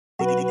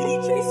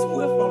DJ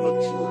Swift on the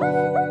truth.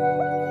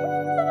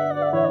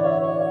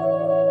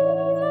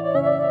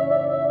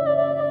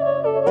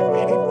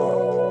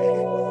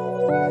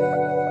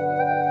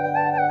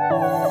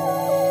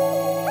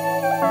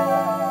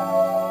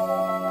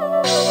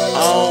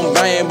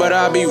 But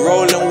I be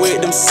rolling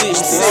with them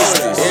 60s.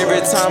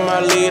 Every time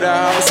I leave the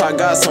house, I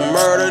got some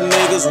murder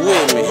niggas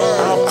with me.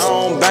 I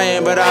don't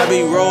bang, but I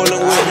be rolling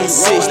with them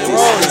 60s.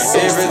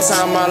 Every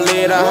time I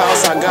leave the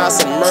house, I got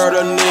some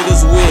murder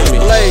niggas with me.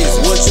 Blaze,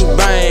 what you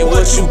bang,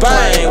 what you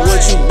bang, what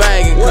you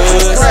bangin',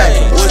 cuz?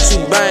 What you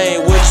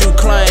bang, what you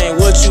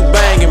claim, what you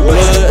bangin',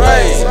 blood?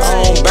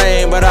 I don't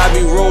bang, but I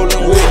be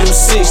rolling with them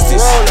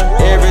 60s.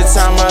 Every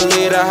time I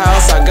leave the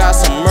house, I got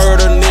some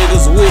murder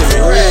niggas with me.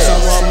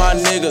 Some of my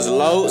niggas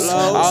low.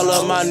 All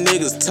of my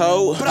niggas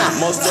told,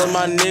 most of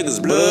my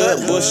niggas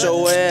blood. Bust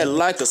your ass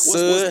like a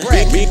sud.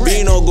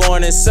 Bino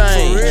going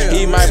insane,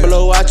 he might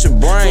blow out your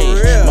brain.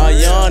 My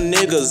young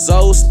nigga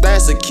Zo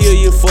stats will kill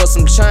you for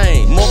some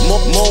change.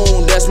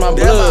 Moon, that's my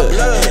blood,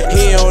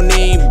 he don't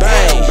even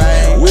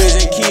bang. Wiz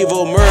and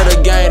Kivo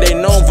murder gang, they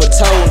known for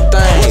toting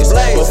things.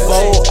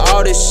 Before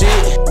all this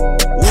shit,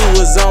 we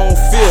was on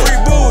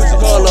fifth.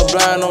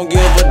 Colorblind, don't give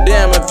a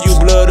damn if you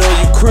blood or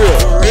you crip.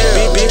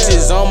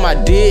 Bitches on my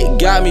dick,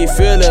 got me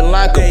feeling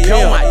like a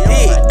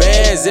pimp.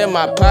 Bands in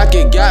my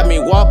pocket, got me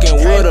walking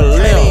with a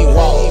limp.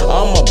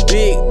 I'm a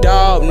big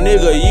dog,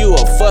 nigga, you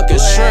a fucking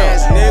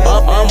shrimp.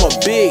 I'm a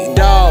big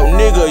dog,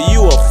 nigga,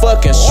 you a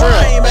fucking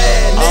shrimp.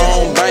 I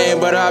don't bang,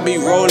 but I be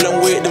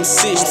rolling with them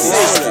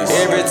 60s.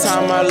 Every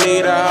time I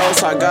leave the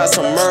house, I got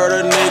some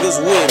murder niggas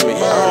with me.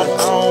 I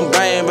don't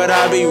bang, but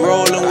I be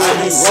rolling with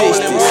them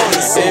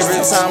 60s.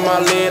 Every time I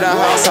leave the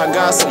house, I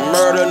got some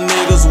murder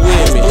niggas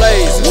with me.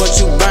 Blaze, what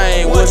you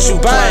bang, what you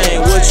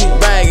bang, what you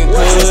bangin',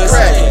 cuz?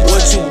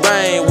 What you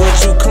bang, what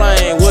you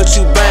claim, what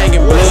you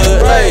bangin', blood?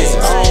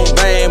 I don't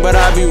bang, but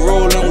I be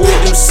rolling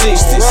with them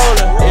 60s.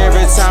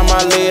 Every time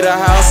I leave the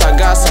house, I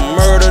got some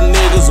murder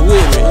niggas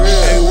with me.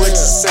 Hey, what you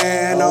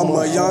saying? I'm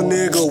a young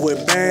nigga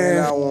with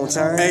band.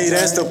 Hey,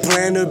 that's the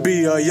plan, to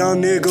be a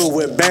young nigga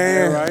with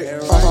band.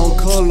 I'm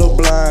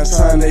colorblind,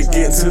 trying to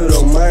get to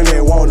the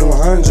money. Want them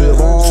 100,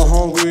 born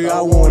hungry,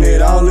 I want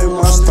it all in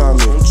my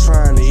stomach. I'm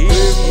trying to eat.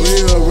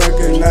 Real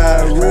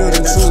recognize, real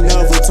the truth,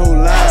 never told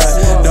lies.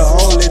 The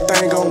only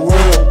thing I'm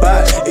worried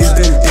about is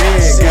them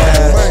dead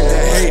guys.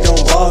 That hate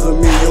don't bother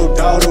me, your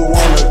daughter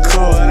wanna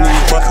cuff me.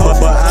 But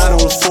I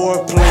don't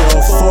foreplay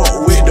or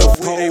fuck with the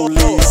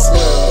police.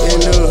 In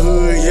the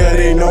hood, yeah,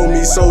 they know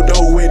me so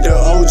dope with the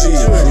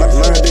OGs.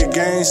 Learn the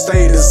game,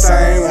 stay the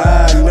same,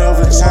 I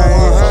never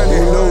change.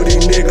 You know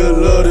these niggas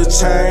love to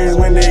change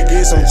when they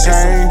get some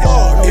change.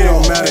 It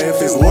don't matter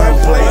if it's one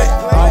play,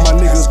 all my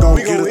niggas gon'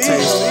 get a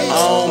taste.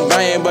 I don't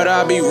bang, but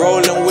I be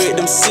rolling with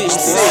them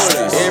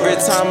 60s. Every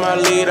time I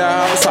leave the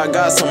house, I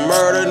got some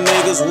murder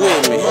niggas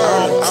with me.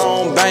 I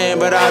don't bang,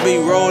 but I be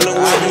rolling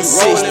with them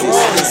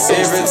 60s.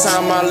 Every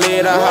time I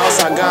leave the house,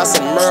 I got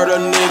some murder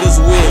niggas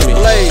with me.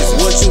 Blaze,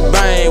 what you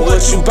bang,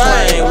 what you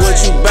bang, what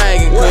you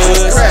bangin',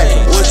 cuz?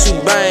 What you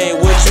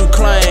bang, what you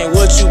claim,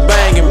 what you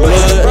bangin',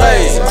 blood?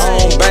 I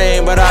don't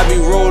bang, but I be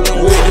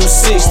rolling with them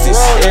 60s.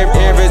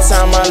 Every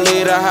time I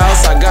leave the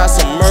house, I got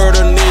some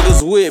murder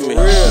niggas with me.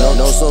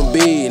 Know some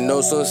B,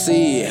 know some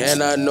C,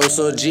 and I know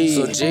some G.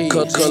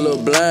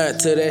 Colorblind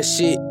to that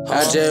shit,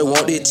 I just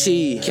want that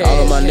cheese.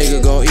 All of my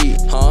niggas gon'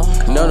 eat,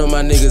 none of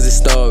my niggas is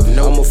starving.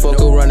 I'ma fuck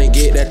around and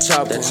get that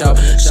chopper.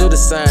 Should've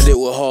signed it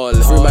with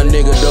Harley. Free my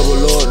nigga, double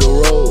lord the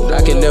road.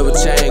 I can never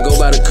change, go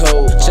by the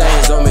code.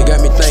 Chains on me,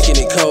 got me thinking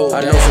it cold.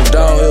 I know some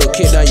dog, he'll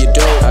kick down your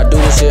door. I do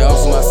this shit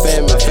off of my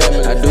family.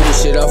 I do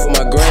this shit off of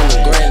my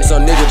granny.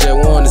 Some niggas just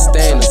won't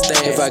understand it.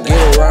 If I get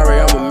a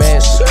Rari, I'm a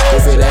master.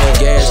 If it ain't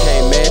gas,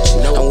 can't match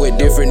it. I'm with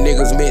different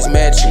niggas, mix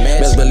matching.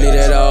 Best believe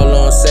that all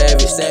on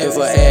savage. If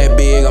I add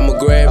big, I'ma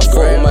grab it.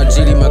 Fuck with my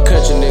GD, my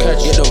country nigga.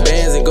 Get them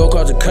bands and go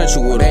across the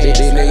country with them.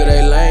 These niggas,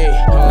 they lame.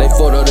 They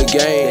fucked up the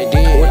game.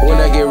 When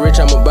I get rich,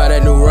 I'ma buy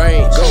that new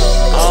range.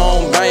 I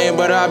don't bang,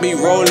 but I be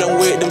rolling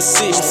with them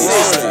 60s.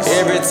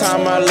 Every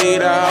time I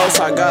leave the house,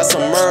 I got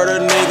some murder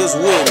niggas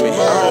with me.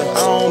 I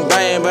don't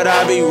bang, but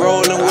I be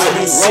rolling with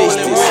them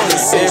 60s.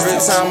 Every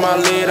time I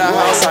leave the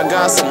house, I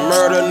got some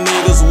murder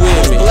niggas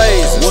with me.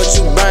 Blaze, what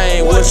you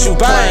bang, what you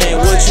bang,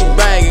 what you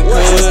bangin',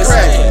 cuz?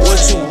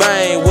 What you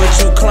bang, what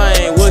you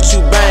claim, what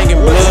you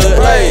bangin', blood?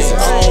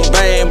 I don't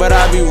bang, but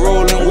I be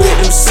rolling with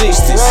them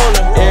 60s.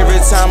 Every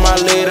time I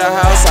leave the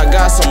house, I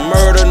got some murder